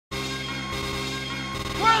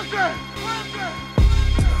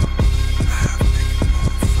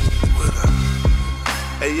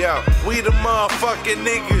Hey yo, we the motherfucking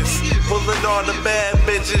niggas, pulling on the bad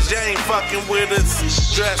bitches, you ain't fucking with us.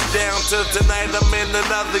 Dressed down till tonight, I'm in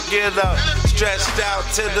another get up. Stretched out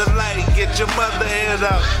to the light, get your mother head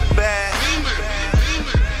up. Bad,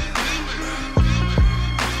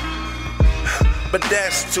 but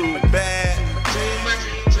that's too bad.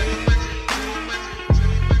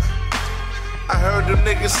 I heard them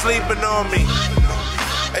niggas sleeping on me.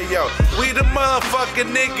 Hey yo, we the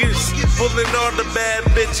motherfucking niggas, pulling on the bad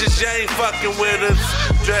bitches, you ain't fucking with us.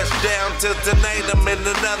 Dressed down till tonight, I'm in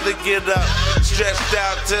another get up. Stretched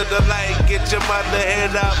out to the light, get your mother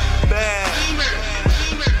head up. Bad,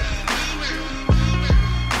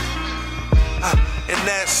 and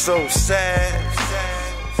that's so sad.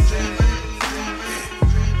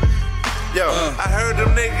 Yo, I heard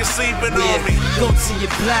them niggas sleeping on me. Go to your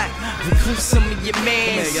block, recruit some of your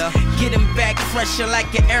mans. Get them back fresher like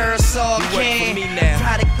an aerosol can.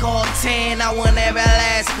 Product called 10, I want every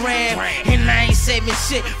last gram. And I ain't saving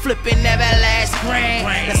shit, flipping every last gram.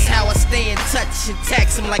 That's how I stay in touch and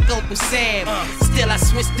tax them like Uncle Sam. Still I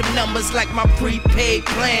switch them numbers like my prepaid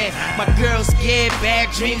plan. My girls get bad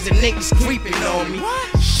dreams and niggas creeping on me.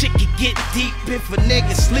 Shit can get deep if a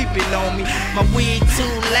nigga sleeping on me. My weed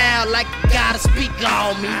too loud like you gotta speak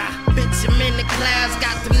on me. Bitch, I'm in the clouds,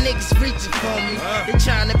 got them niggas reaching for me. They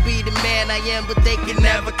tryna be the man I am, but they can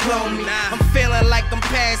never clone me. I'm feeling like I'm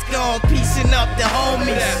past gone, piecing up the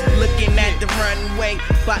homies. Looking at the runway,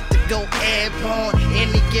 about to go airborne.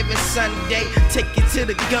 Any given Sunday, take it to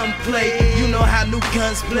the gunplay. You know how new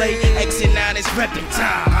guns play. Exit 9 is reppin'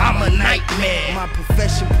 time, I'm a nightmare. My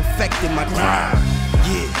profession perfected my grind.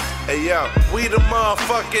 Yeah. Hey yo, we the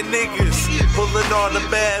motherfucking niggas, pulling on the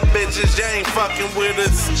bad bitches, you ain't fucking with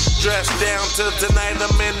us. Dressed down till tonight,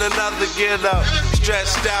 I'm in another get up.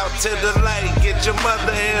 Stretched out to the light, get your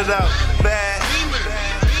mother head up. Bad,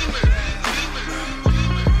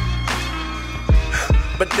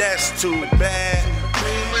 but that's too bad.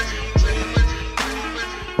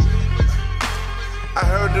 I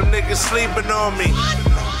heard them niggas sleeping on me.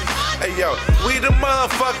 Hey yo, we the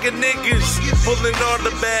motherfucking niggas, pulling on the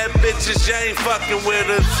bad bitches, you ain't fucking with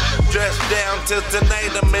us. Dressed down till tonight,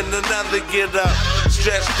 I'm in another get up.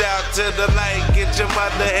 Stretched out to the light, get your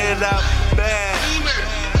mother head up. Bad,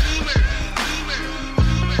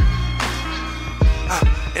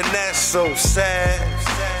 and that's so sad.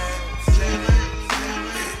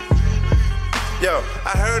 Yo,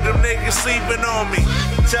 I heard them niggas sleeping on me.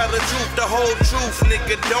 Tell the truth, the whole truth,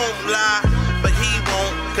 nigga, don't lie. But he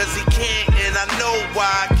won't, cause he can't, and I know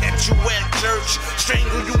why. Catch you at church,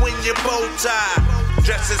 strangle you in your bow tie.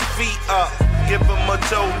 Dress his feet up, give him a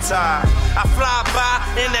toe tie. I fly by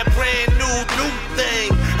in that brand new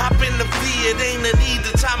thing. Hop in the V, it ain't a need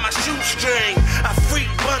to tie my shoestring. I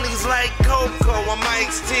freak bunnies like Coco, I'm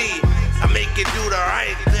iced tea. I make it do the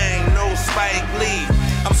right thing, no Spike Lee.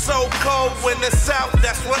 I'm so cold when it's out,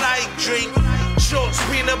 that's what I drink. Shorts,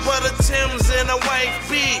 peanut butter Timbs, and a white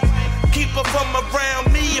beat. Keep her from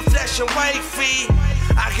around me if that's your wifey.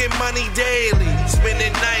 I get money daily, spend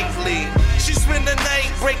it nightly. She spend the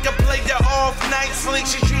night, break a plate off nicely.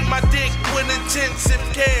 She treat my dick with intensive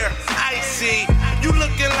care. I see, you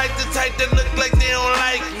looking like the type that look like they don't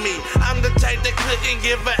like me. I'm the type that couldn't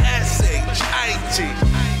give a S-H-I-T.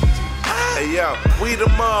 Hey yo, we the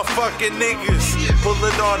motherfucking niggas,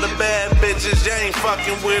 pulling on the bad bitches, you ain't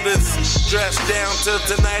fucking with us. Dressed down till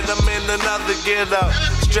tonight, I'm in another get up.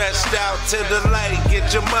 Stretched out to the light,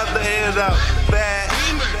 get your mother head up. Bad,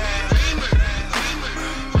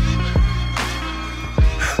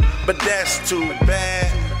 but that's too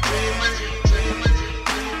bad.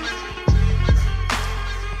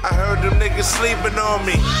 I heard them niggas sleeping on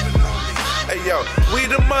me. Hey yo, we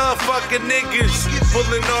the motherfucking niggas,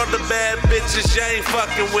 pulling on the bad bitches, you ain't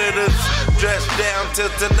fucking with us. Dressed down till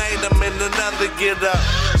tonight, I'm in another get up.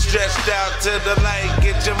 Stretched out to the light,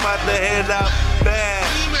 get your mother head up. Bad,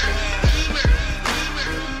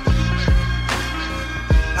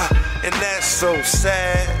 and that's so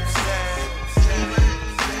sad.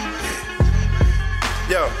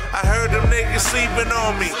 Yo, I heard them niggas sleeping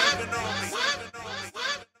on me.